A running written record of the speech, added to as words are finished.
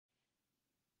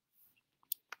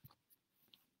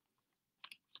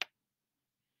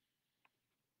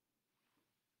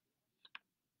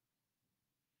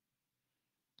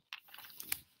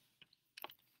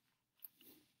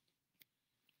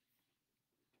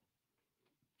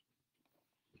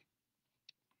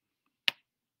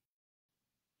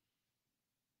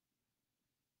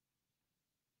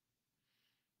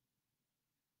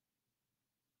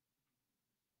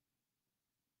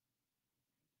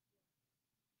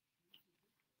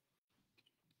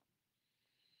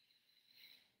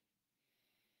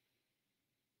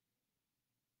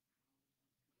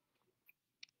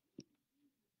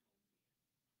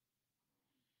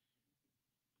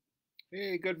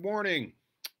Hey, good morning.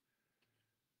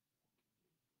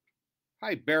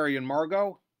 Hi, Barry and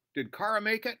Margot. Did Cara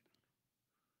make it?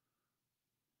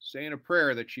 Saying a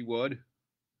prayer that she would.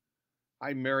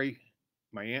 Hi, Mary,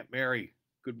 my Aunt Mary.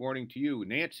 Good morning to you.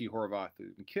 Nancy Horvath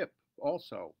and Kip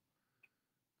also.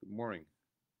 Good morning.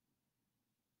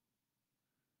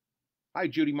 Hi,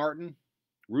 Judy Martin.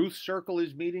 Ruth Circle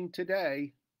is meeting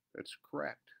today. That's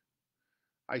correct.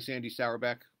 Hi, Sandy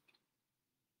Sauerbeck.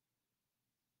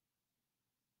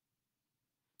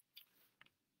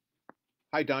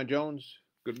 Hi, Don Jones.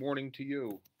 Good morning to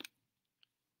you.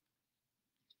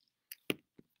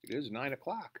 It is 9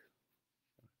 o'clock.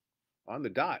 On the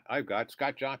dot, I've got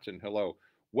Scott Johnson. Hello.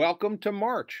 Welcome to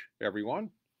March, everyone.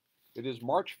 It is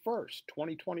March 1st,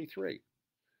 2023.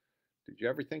 Did you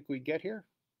ever think we'd get here?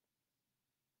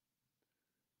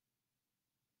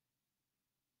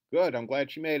 Good, I'm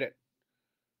glad she made it.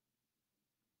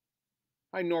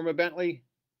 Hi, Norma Bentley.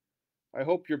 I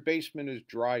hope your basement is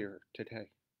drier today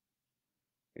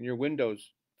and your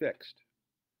windows fixed.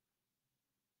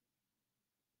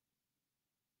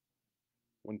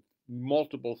 When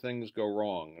multiple things go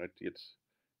wrong,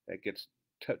 it gets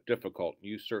difficult.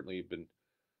 You certainly have been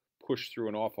pushed through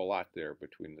an awful lot there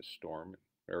between the storm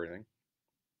and everything.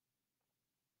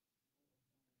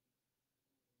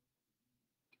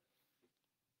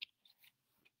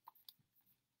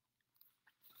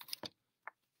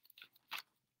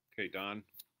 Okay, Don.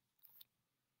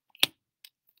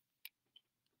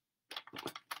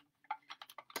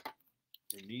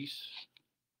 Your niece,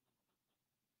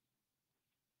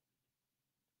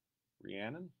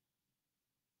 Rhiannon?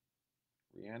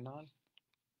 Rhiannon?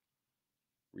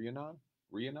 Rhiannon?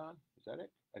 Rhiannon? Is that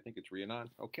it? I think it's Rhiannon.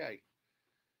 Okay.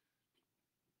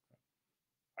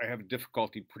 I have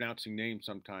difficulty pronouncing names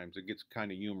sometimes. It gets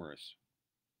kind of humorous.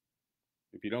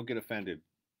 If you don't get offended,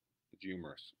 it's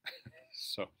humorous.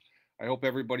 So I hope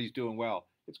everybody's doing well.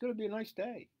 It's going to be a nice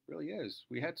day. It really is.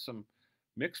 We had some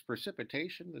mixed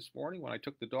precipitation this morning when I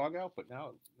took the dog out, but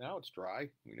now it's dry.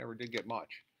 We never did get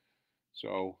much.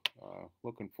 So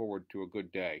looking forward to a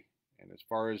good day. And as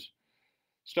far as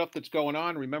stuff that's going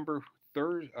on, remember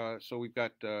Thursday. So we've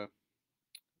got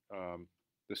um,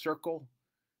 the Circle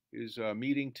is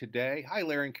meeting today. Hi,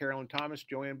 Larry and Carolyn Thomas,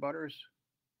 Joanne Butters,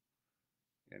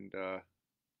 and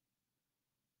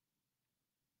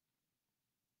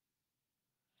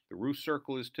the Roof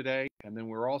Circle is today, and then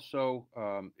we're also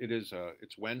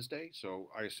it's Wednesday, so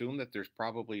I assume that there's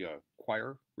probably a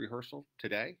choir rehearsal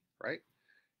today, right?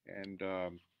 And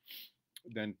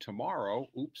then tomorrow,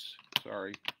 oops,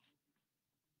 sorry,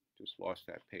 just lost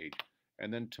that page.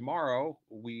 And then tomorrow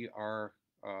we are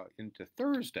into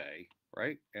Thursday,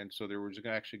 right? And so there was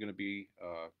actually going to be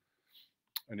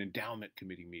an endowment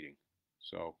committee meeting.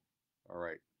 So, all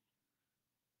right.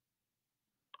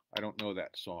 I don't know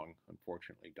that song,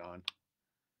 unfortunately, Don.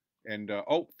 And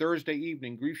Thursday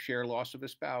evening, grief share, loss of a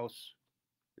spouse.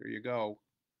 There you go,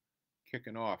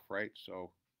 kicking off, right?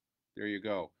 So there you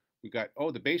go. We got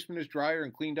the basement is drier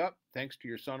and cleaned up thanks to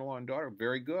your son-in-law and daughter.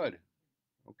 Very good.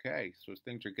 Okay, so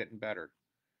things are getting better.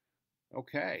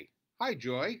 Okay. Hi,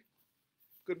 Joy.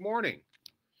 Good morning.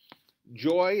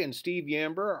 Joy and Steve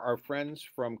Yamber are friends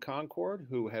from Concord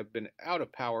who have been out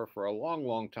of power for a long,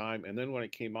 long time. And then when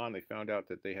it came on, they found out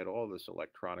that they had all this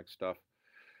electronic stuff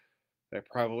that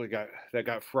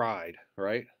got fried,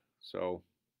 right? So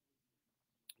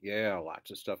yeah,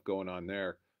 lots of stuff going on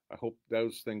there. I hope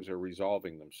those things are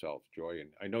resolving themselves, Joy. And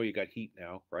I know you got heat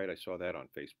now, right? I saw that on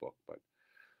Facebook, but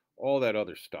all that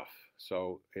other stuff.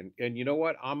 So and you know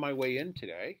what? On my way in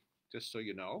today, just so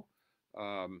you know,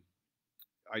 um,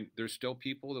 there's still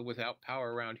people that without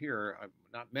power around here.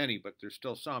 Not many, but there's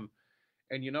still some.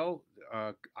 And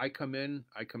I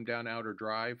come down Outer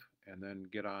Drive, and then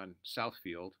get on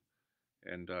Southfield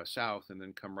and south, and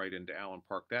then come right into Allen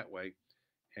Park that way.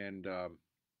 And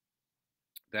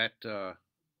that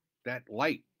that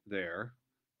light there,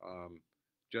 um,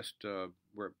 just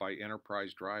where by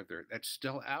Enterprise Drive there, that's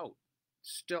still out,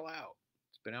 still out.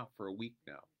 It's been out for a week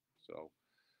now. So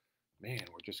man,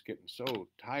 we're just getting so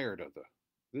tired of the.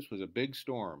 This was a big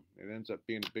storm. It ends up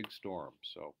being a big storm.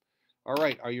 So, all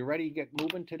right, are you ready to get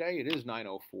moving today? It is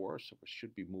 9:04, so we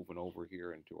should be moving over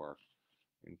here into our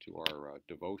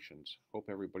devotions. Hope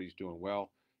everybody's doing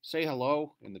well. Say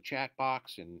hello in the chat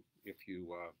box, and if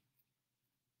you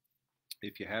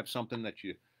have something that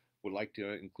you would like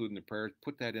to include in the prayers,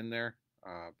 put that in there,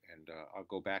 and I'll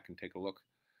go back and take a look.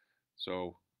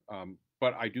 So,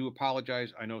 but I do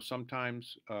apologize. I know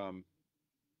sometimes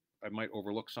I might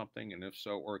overlook something, and if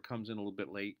so, or it comes in a little bit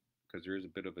late because there is a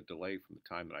bit of a delay from the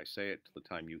time that I say it to the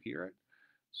time you hear it.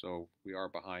 So we are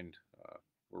behind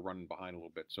we're running behind a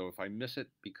little bit. So if I miss it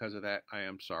because of that, I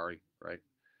am sorry, right?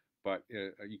 But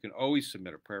you can always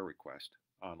submit a prayer request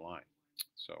online.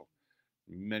 So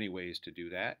many ways to do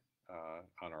that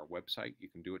on our website. You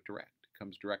can do it direct. It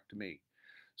comes direct to me.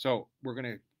 So we're going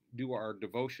to do our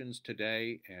devotions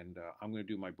today, and I'm going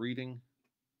to do my breathing.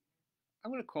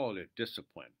 I'm going to call it a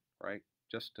discipline, right?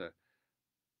 Just to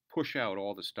push out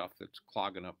all the stuff that's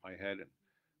clogging up my head and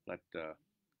let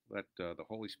the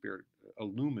Holy Spirit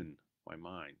illumine my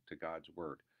mind to God's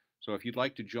Word. So if you'd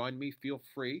like to join me, feel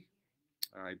free.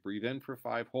 All right, breathe in for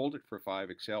 5, hold it for 5,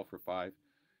 exhale for 5.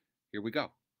 Here we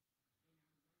go.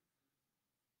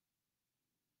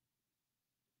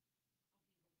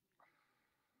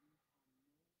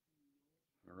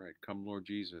 All right, come Lord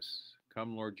Jesus.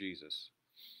 Come Lord Jesus.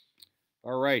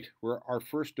 All right, our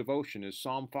first devotion is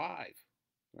Psalm 5.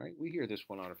 All right, we hear this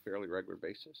one on a fairly regular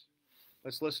basis.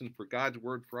 Let's listen for God's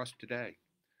word for us today.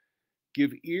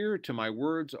 Give ear to my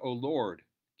words, O Lord.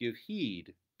 Give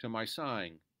heed to my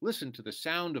sighing. Listen to the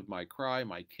sound of my cry,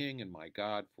 my King and my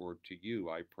God, for to you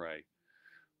I pray.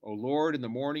 O Lord, in the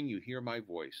morning you hear my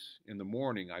voice. In the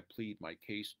morning I plead my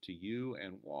case to you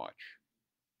and watch.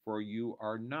 For you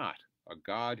are not a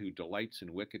God who delights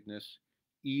in wickedness.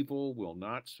 Evil will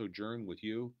not sojourn with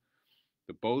you.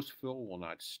 The boastful will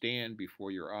not stand before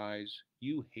your eyes.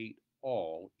 You hate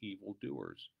all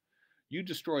evildoers. You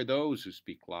destroy those who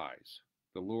speak lies.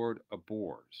 The Lord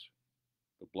abhors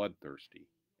the bloodthirsty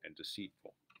and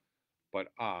deceitful. But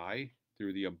I,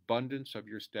 through the abundance of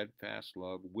your steadfast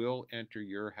love, will enter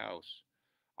your house.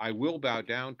 I will bow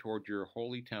down toward your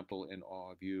holy temple in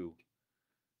awe of you.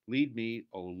 Lead me,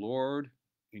 O Lord,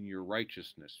 in your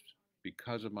righteousness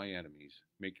because of my enemies.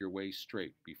 Make your way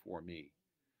straight before me.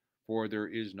 For there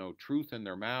is no truth in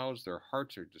their mouths. Their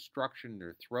hearts are destruction.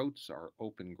 Their throats are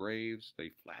open graves.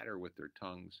 They flatter with their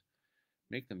tongues.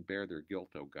 Make them bear their guilt,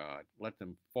 O God. Let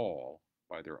them fall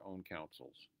by their own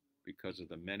counsels. Because of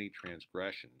the many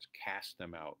transgressions, cast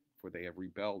them out, for they have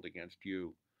rebelled against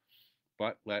you.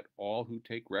 But let all who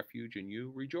take refuge in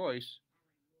you rejoice.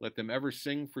 Let them ever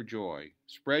sing for joy.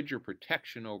 Spread your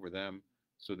protection over them,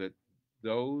 so that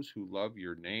those who love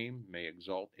your name may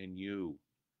exult in you.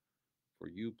 For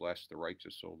you bless the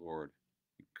righteous, O Lord.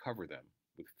 You cover them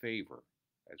with favor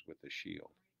as with a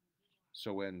shield.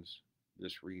 So ends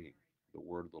this reading, the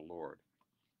word of the Lord.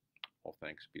 All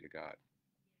thanks be to God.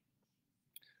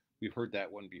 We've heard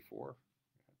that one before.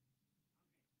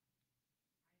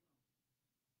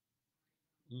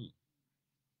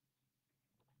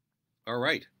 All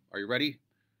right. Are you ready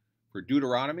for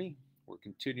Deuteronomy? We're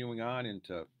continuing on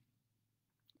into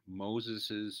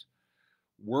Moses's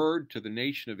word to the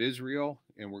nation of Israel,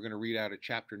 and we're going to read out of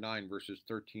chapter 9, verses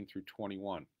 13 through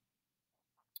 21.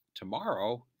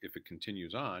 Tomorrow, if it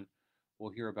continues on, we'll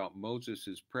hear about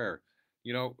Moses's prayer.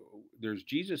 You know, there's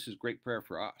Jesus's great prayer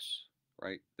for us,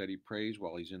 right? That he prays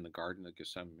while he's in the Garden of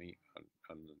Gethsemane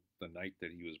on the night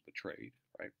that he was betrayed,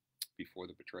 right? Before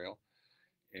the betrayal.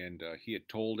 And he had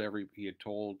told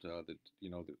that,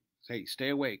 hey, stay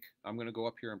awake. I'm going to go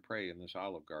up here and pray in this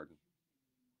Olive Garden.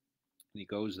 And he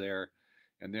goes there,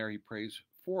 and there he prays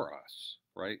for us,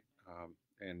 right?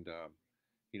 And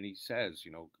he says,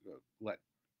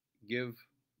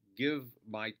 give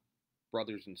my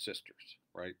brothers and sisters,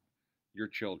 right, your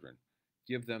children,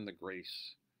 give them the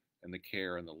grace and the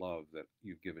care and the love that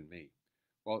you've given me.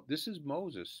 Well, this is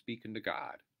Moses speaking to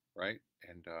God, right,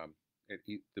 and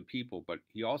the people, but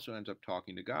he also ends up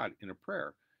talking to God in a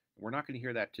prayer. We're not going to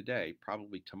hear that today,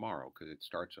 probably tomorrow, because it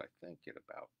starts, I think, at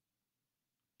about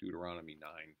Deuteronomy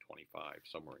 9:25,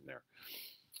 somewhere in there.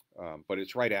 But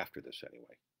it's right after this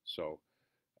anyway. So,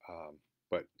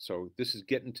 so this is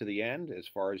getting to the end as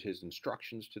far as his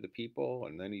instructions to the people,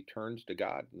 and then he turns to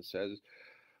God and says,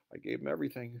 "I gave him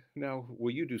everything. Now,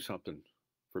 will you do something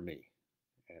for me?"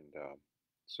 And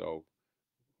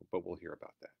but we'll hear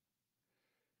about that.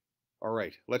 All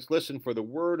right, let's listen for the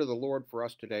word of the Lord for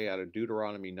us today out of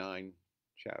Deuteronomy 9,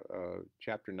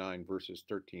 chapter 9, verses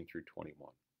 13 through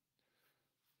 21.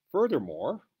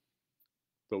 Furthermore,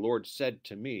 the Lord said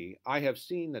to me, I have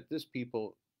seen that this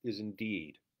people is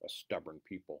indeed a stubborn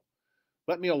people.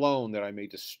 Let me alone that I may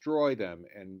destroy them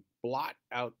and blot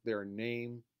out their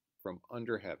name from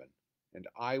under heaven, and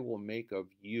I will make of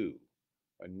you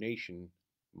a nation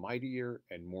mightier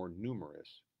and more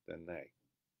numerous than they.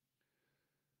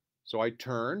 So I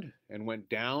turned and went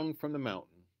down from the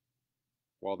mountain.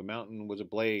 While the mountain was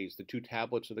ablaze, the 2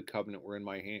 tablets of the covenant were in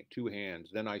my 2 hands.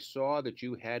 Then I saw that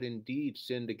you had indeed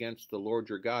sinned against the Lord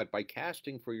your God by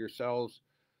casting for yourselves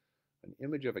an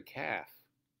image of a calf.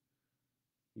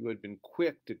 You had been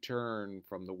quick to turn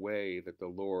from the way that the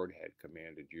Lord had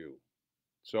commanded you.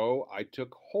 So I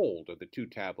took hold of the 2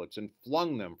 tablets and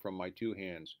flung them from my 2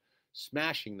 hands,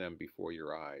 smashing them before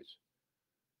your eyes.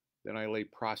 Then I lay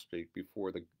prostrate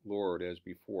before the Lord as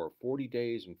before. 40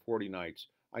 days and 40 nights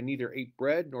I neither ate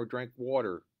bread nor drank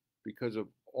water because of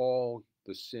all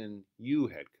the sin you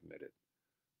had committed,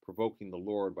 provoking the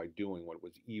Lord by doing what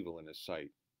was evil in his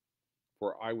sight.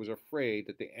 For I was afraid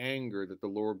that the anger that the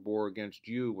Lord bore against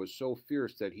you was so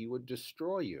fierce that he would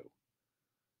destroy you.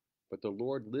 But the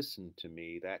Lord listened to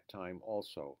me that time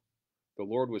also. The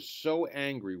Lord was so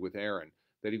angry with Aaron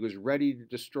that he was ready to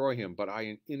destroy him, but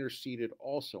I interceded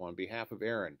also on behalf of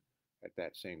Aaron at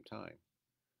that same time.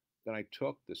 Then I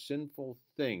took the sinful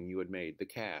thing you had made, the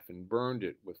calf, and burned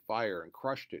it with fire and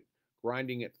crushed it,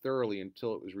 grinding it thoroughly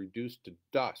until it was reduced to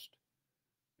dust,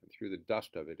 and threw the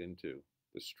dust of it into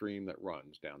the stream that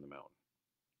runs down the mountain.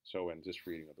 So ends this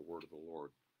reading of the word of the Lord.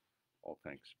 All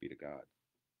thanks be to God.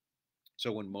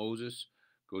 So when Moses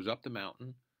goes up the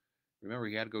mountain, remember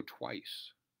he had to go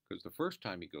twice, because the first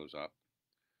time he goes up,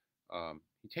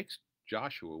 he takes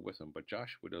Joshua with him, but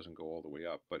Joshua doesn't go all the way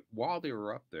up. But while they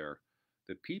were up there,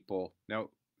 the people, now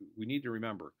we need to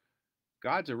remember,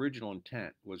 God's original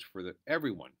intent was for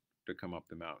everyone to come up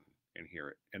the mountain and hear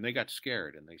it. And they got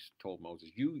scared and they told Moses,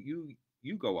 you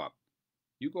go up.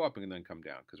 You go up and then come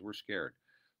down because we're scared.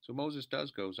 So Moses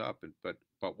goes up, but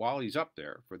while he's up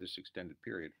there for this extended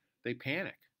period, they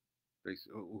panic. They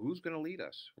say, who's going to lead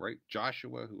us, right?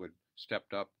 Joshua, who had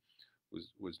stepped up,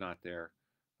 was not there,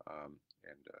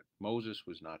 and Moses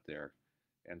was not there,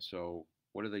 and so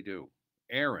what do?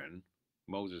 Aaron,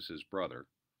 Moses' brother,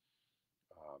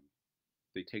 um,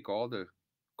 they take all the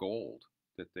gold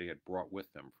that they had brought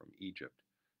with them from Egypt,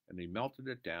 and they melted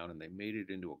it down, and they made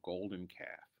it into a golden calf,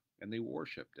 and they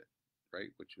worshipped it, right?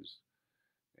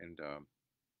 And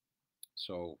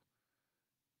so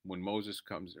when Moses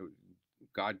comes,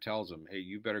 God tells him, hey,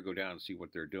 you better go down and see what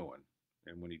they're doing.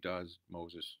 And when he does,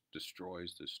 Moses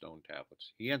destroys the stone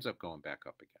tablets. He ends up going back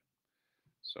up again.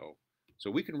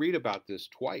 So we can read about this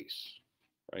twice,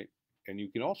 right? And you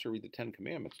can also read the Ten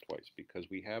Commandments twice because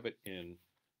we have it in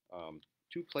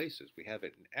 2 places. We have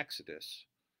it in Exodus,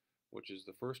 which is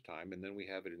the first time, and then we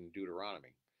have it in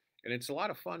Deuteronomy. And it's a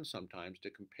lot of fun sometimes to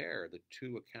compare the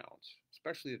 2 accounts,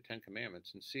 especially the Ten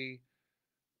Commandments, and see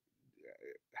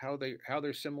how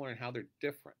they're similar and how they're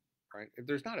different, right?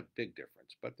 There's not a big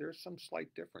difference, but there's some slight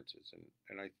differences,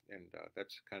 and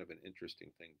that's kind of an interesting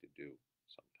thing to do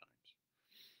sometimes.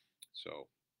 So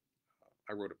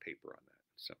I wrote a paper on that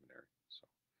in seminary.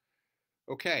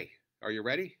 So okay, are you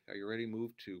ready? Are you ready to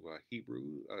move to Hebrew?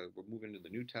 We're moving to the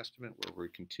New Testament where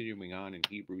we're continuing on in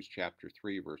Hebrews chapter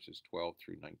 3, verses 12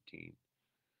 through 19.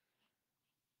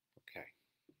 Okay.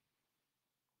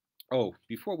 Oh,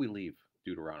 before we leave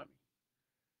Deuteronomy.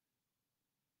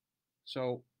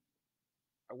 So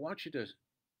I want you to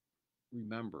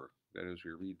remember that as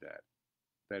we read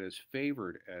that as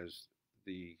favored as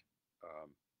the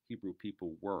Hebrew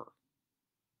people were,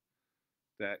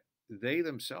 that they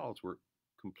themselves were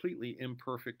completely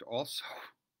imperfect also,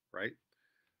 right?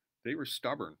 They were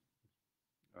stubborn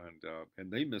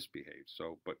and they misbehaved.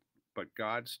 So, but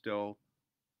God still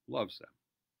loves them,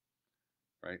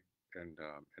 right?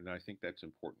 And I think that's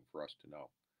important for us to know.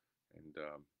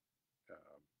 And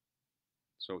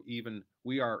so even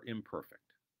we are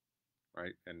imperfect,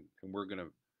 right? And we're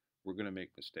gonna make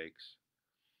mistakes.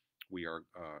 We're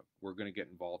gonna get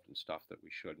involved in stuff that we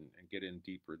shouldn't and get in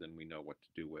deeper than we know what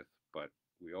to do with. But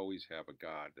we always have a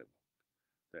God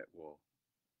that will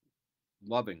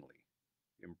lovingly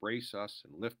embrace us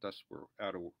and lift us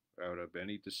out of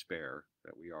any despair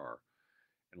that we are,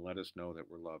 and let us know that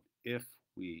we're loved if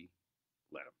we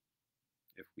let Him.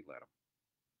 If we let Him.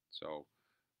 So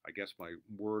I guess my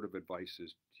word of advice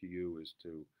to you is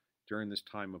to, during this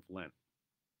time of Lent,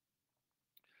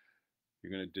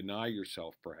 you're going to deny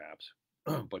yourself perhaps,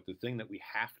 but the thing that we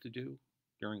have to do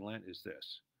during Lent is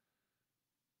this.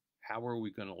 How are we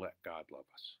going to let God love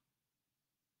us?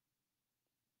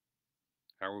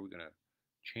 How are we going to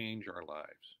change our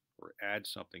lives or add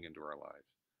something into our lives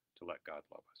to let God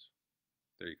love us?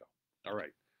 There you go. All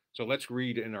right. So let's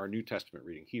read in our New Testament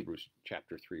reading, Hebrews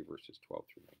chapter 3, verses 12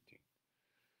 through 19.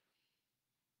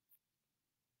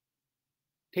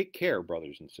 Take care,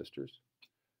 brothers and sisters,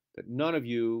 that none of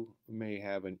you may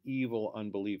have an evil,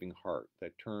 unbelieving heart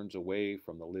that turns away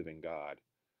from the living God,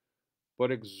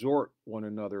 but exhort one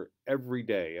another every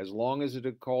day, as long as it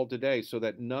is called today, so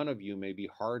that none of you may be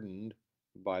hardened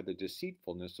by the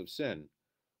deceitfulness of sin.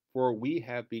 For we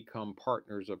have become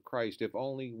partners of Christ if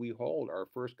only we hold our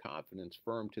first confidence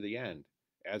firm to the end.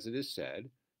 As it is said,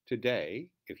 today,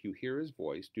 if you hear his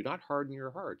voice, do not harden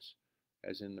your hearts,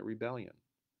 as in the rebellion.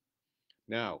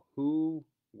 Now, who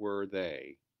were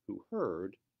they who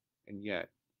heard and yet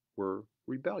were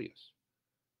rebellious?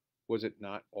 Was it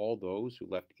not all those who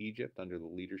left Egypt under the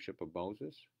leadership of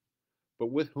Moses?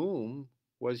 But with whom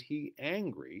was he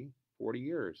angry 40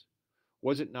 years?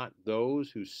 Was it not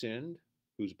those who sinned,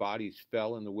 whose bodies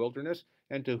fell in the wilderness?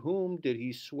 And to whom did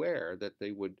he swear that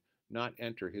they would not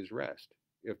enter his rest,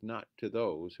 if not to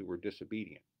those who were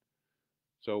disobedient?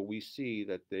 So we see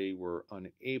that they were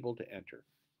unable to enter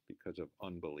because of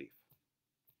unbelief.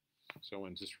 So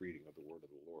ends this reading of the word of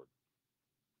the Lord.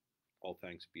 All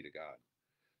thanks be to God.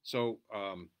 So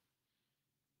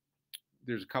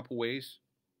there's a couple ways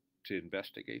to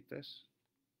investigate this.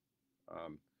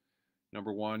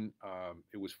 Number one,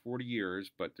 it was 40 years,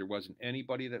 but there wasn't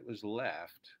anybody that was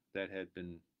left that had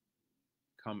been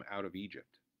come out of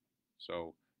Egypt.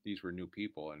 So these were new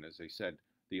people. And as they said,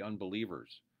 the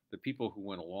unbelievers, the people who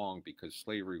went along because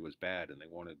slavery was bad and they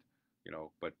wanted,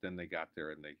 but then they got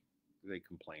there and they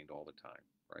complained all the time,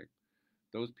 right?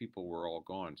 Those people were all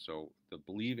gone. So the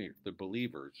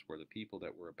believers were the people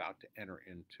that were about to enter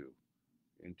into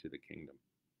the kingdom,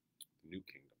 the new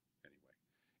kingdom anyway.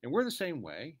 And we're the same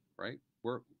way, right?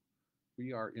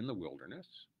 We are in the wilderness,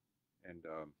 and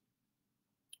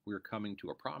we're coming to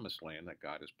a promised land that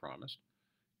God has promised,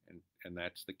 and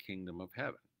that's the kingdom of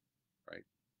heaven, right?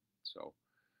 So,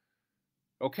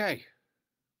 okay.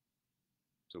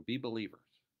 So be believers.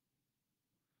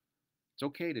 It's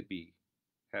okay to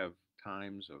have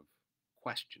times of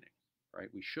questioning, right?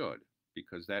 We should,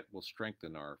 because that will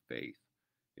strengthen our faith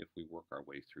if we work our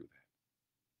way through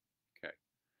that. Okay.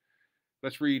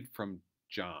 Let's read from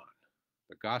John,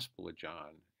 the Gospel of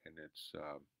John, and it's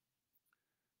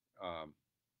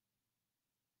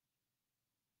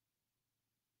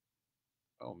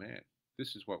oh man,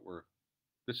 this is what we're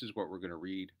going to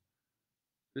read.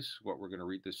 This is what we're going to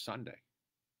read this Sunday.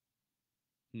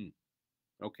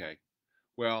 Okay.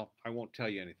 Well, I won't tell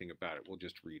you anything about it. We'll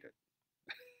just read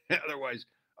it.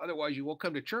 Otherwise you won't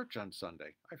come to church on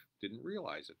Sunday. I didn't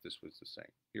realize that this was the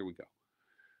same. Here we go.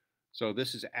 So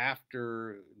this is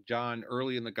after John,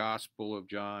 early in the Gospel of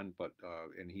John, but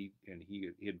and he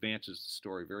advances the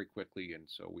story very quickly, and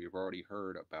so we have already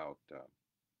heard about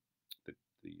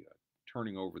the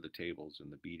turning over the tables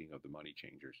and the beating of the money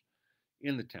changers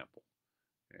in the temple,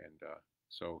 and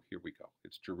so here we go.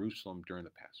 It's Jerusalem during the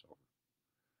Passover.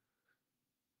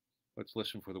 Let's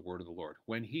listen for the word of the Lord.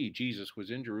 When he, Jesus,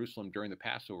 was in Jerusalem during the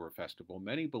Passover festival,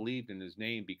 many believed in his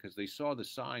name because they saw the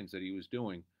signs that he was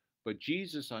doing. But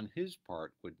Jesus, on his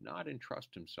part, would not entrust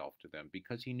himself to them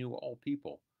because he knew all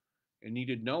people and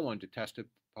needed no one to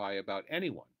testify about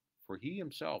anyone, for he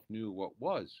himself knew what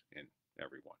was in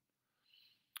everyone.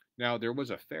 Now there was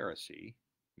a Pharisee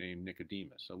named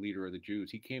Nicodemus, a leader of the Jews.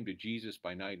 He came to Jesus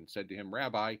by night and said to him,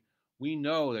 Rabbi, we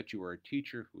know that you are a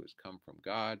teacher who has come from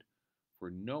God, for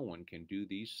no one can do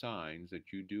these signs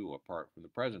that you do apart from the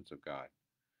presence of God.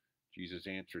 Jesus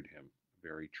answered him,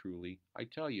 very truly, I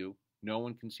tell you, no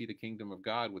one can see the kingdom of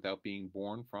God without being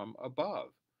born from above.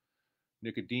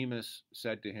 Nicodemus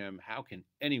said to him, how can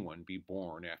anyone be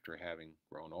born after having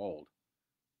grown old?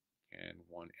 Can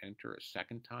one enter a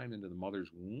second time into the mother's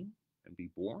womb and be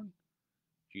born?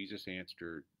 Jesus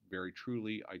answered, very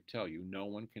truly, I tell you, no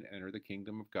one can enter the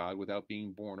kingdom of God without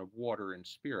being born of water and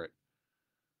spirit.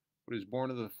 What is born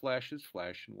of the flesh is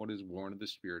flesh, and what is born of the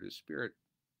spirit is spirit.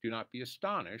 Do not be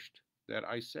astonished that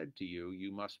I said to you,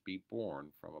 you must be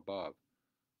born from above.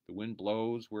 The wind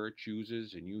blows where it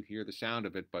chooses, and you hear the sound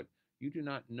of it, but you do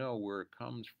not know where it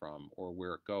comes from or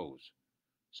where it goes.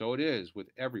 So it is with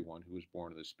everyone who is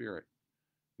born of the Spirit.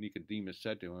 Nicodemus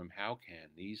said to him, how can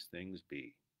these things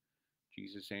be?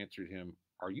 Jesus answered him,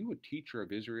 are you a teacher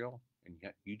of Israel, and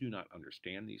yet you do not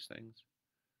understand these things?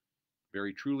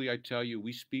 Very truly I tell you,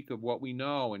 we speak of what we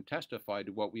know and testify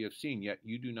to what we have seen, yet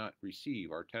you do not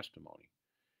receive our testimony.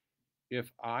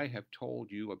 If I have told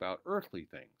you about earthly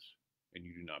things, and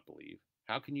you do not believe,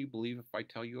 how can you believe if I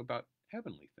tell you about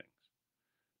heavenly things?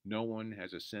 No one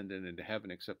has ascended into heaven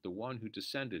except the one who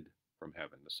descended from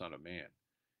heaven, the Son of Man.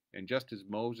 And just as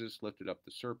Moses lifted up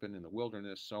the serpent in the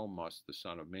wilderness, so must the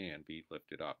Son of Man be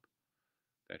lifted up,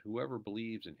 that whoever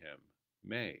believes in him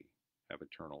may have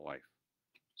eternal life.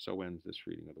 So ends this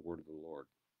reading of the word of the Lord.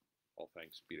 All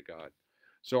thanks be to God.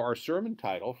 So our sermon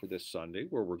title for this Sunday,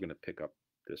 where we're going to pick up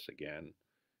this again,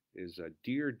 is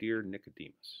Dear, Dear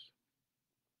Nicodemus.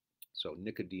 So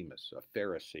Nicodemus, a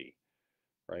Pharisee,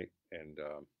 right? And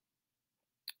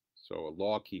so a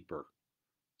lawkeeper,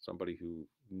 somebody who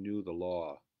knew the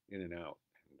law in and out.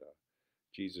 And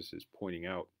Jesus is pointing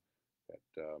out that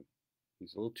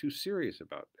he's a little too serious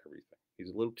about everything. He's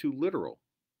a little too literal,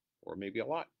 or maybe a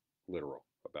lot literal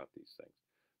about these things.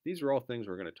 These are all things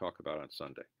we're going to talk about on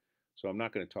Sunday. So I'm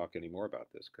not going to talk any more about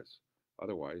this because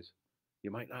otherwise you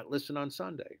might not listen on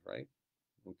Sunday, right?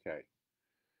 Okay.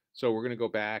 So we're going to go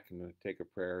back and take a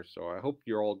prayer. So I hope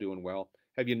you're all doing well.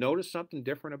 Have you noticed something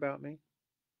different about me?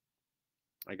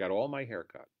 I got all my hair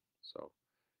cut. So,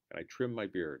 and I trimmed my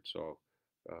beard. So,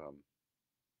 I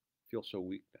feel so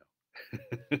weak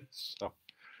now. So,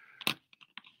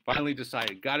 finally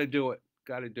decided, got to do it.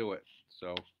 Got to do it.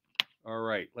 So, all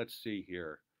right, let's see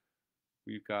here.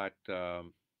 We've got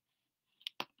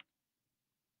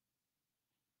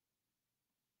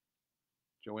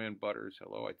Joanne Butters.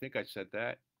 Hello. I think I said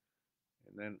that.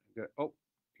 And then, oh,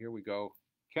 here we go.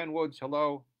 Ken Woods.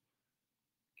 Hello.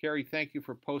 Carrie, thank you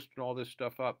for posting all this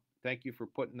stuff up. Thank you for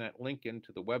putting that link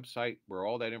into the website where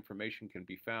all that information can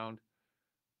be found.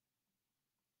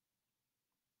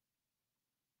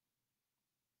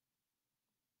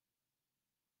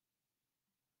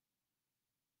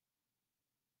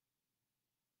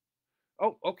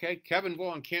 Oh, okay. Kevin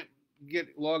Vaughn can't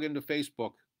log into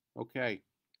Facebook. Okay.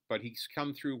 But he's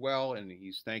come through well and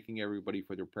he's thanking everybody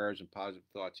for their prayers and positive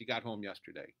thoughts. He got home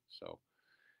yesterday. So,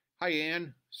 hi,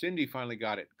 Ann. Cindy finally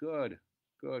got it. Good,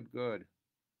 good, good.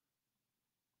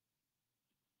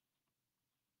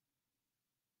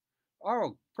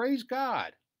 Oh, praise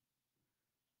God.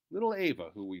 Little Ava,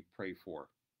 who we pray for.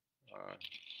 Uh,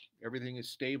 Everything is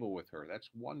stable with her. That's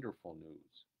wonderful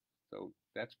news. So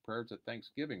that's prayers of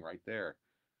thanksgiving right there.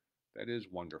 That is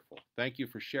wonderful. Thank you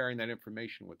for sharing that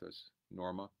information with us,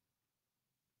 Norma.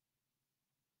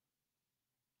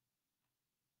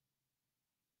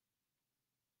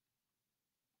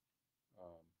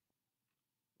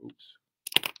 Oops.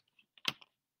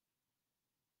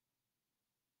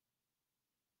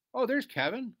 Oh, there's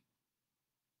Kevin.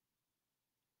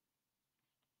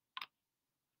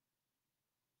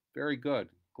 Very good.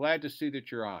 Glad to see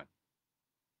that you're on.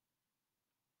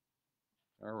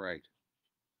 All right.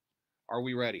 Are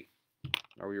we ready?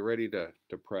 Are we ready to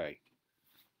pray?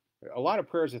 A lot of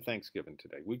prayers of thanksgiving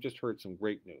today. We've just heard some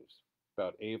great news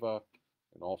about Ava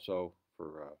and also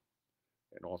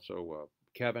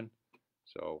Kevin.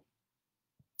 So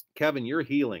Kevin, you're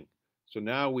healing. So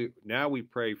now we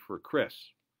pray for Chris,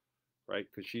 right?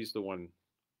 Because she's the one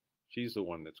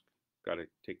that's got to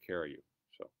take care of you.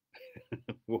 So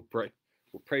we'll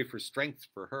pray for strength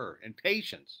for her and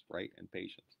patience, right? And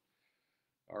patience.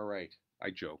 All right. I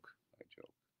joke. I joke.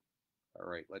 All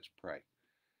right, let's pray.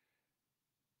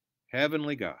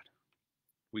 Heavenly God,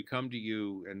 we come to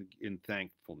you in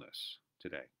thankfulness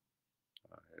today.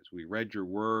 As we read your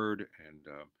word and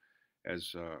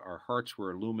as our hearts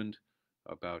were illumined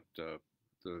about the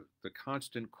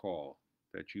constant call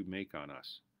that you make on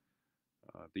us,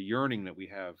 the yearning that we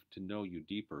have to know you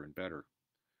deeper and better.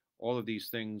 All of these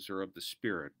things are of the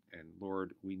Spirit, and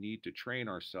Lord, we need to train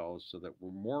ourselves so that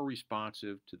we're more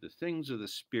responsive to the things of the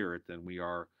Spirit than we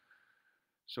are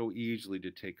so easily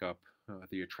to take up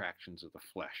the attractions of the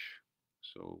flesh.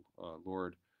 So,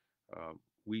 Lord, uh,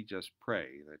 we just pray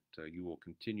that you will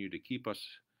continue to keep us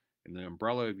in the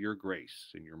umbrella of your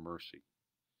grace and your mercy.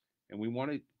 And we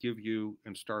want to give you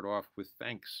and start off with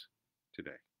thanks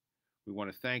today. We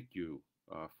want to thank you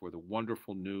for the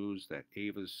wonderful news that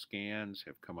Ava's scans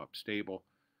have come up stable,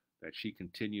 that she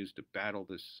continues to battle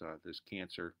this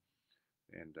cancer.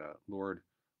 And Lord,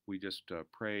 we just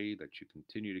pray that you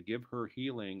continue to give her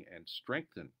healing and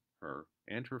strengthen her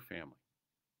and her family.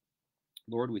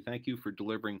 Lord, we thank you for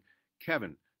delivering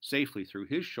Kevin safely through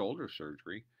his shoulder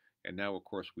surgery. And now, of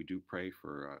course, we do pray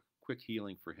for quick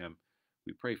healing for him.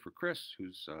 We pray for Chris,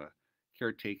 who's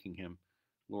caretaking him.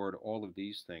 Lord, all of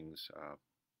these things,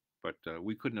 but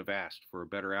we couldn't have asked for a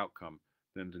better outcome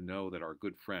than to know that our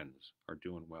good friends are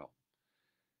doing well.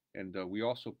 And we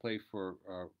also pray for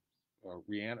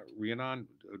Rhiannon,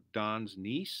 Don's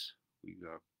niece. We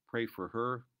pray for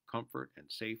her comfort and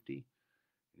safety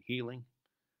and healing.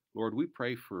 Lord, we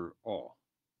pray for all.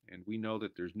 And we know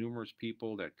that there's numerous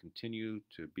people that continue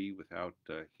to be without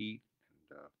heat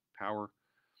and power.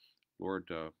 Lord,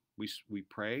 we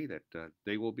pray that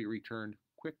they will be returned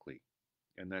quickly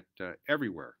and that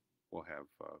everywhere will have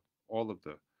all of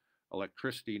the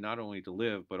electricity not only to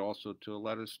live but also to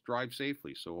let us drive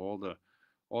safely. So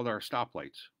all our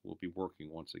stoplights will be working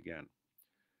once again.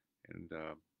 And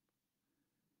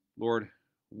Lord,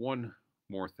 one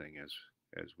more thing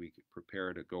as we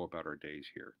prepare to go about our days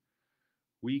here,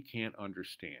 we can't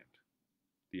understand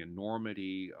the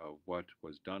enormity of what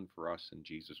was done for us in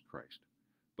Jesus Christ.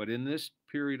 But in this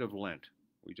period of Lent,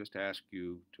 we just ask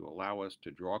you to allow us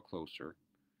to draw closer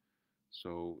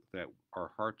so that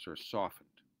our hearts are softened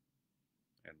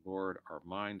and, Lord, our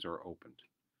minds are opened,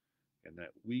 and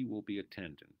that we will be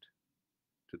attendant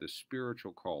to the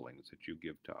spiritual callings that you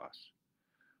give to us.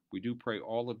 We do pray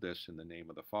all of this in the name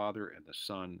of the Father, and the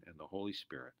Son, and the Holy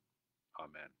Spirit.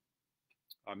 Amen.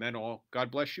 Amen all. God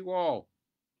bless you all.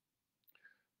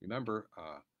 Remember,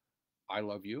 I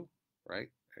love you, right?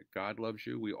 God loves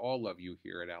you. We all love you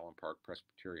here at Allen Park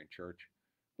Presbyterian Church.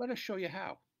 Let us show you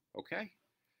how, okay?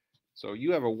 So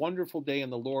you have a wonderful day in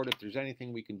the Lord. If there's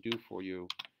anything we can do for you,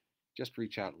 just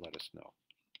reach out and let us know.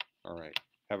 All right.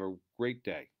 Have a great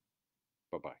day.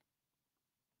 Bye-bye.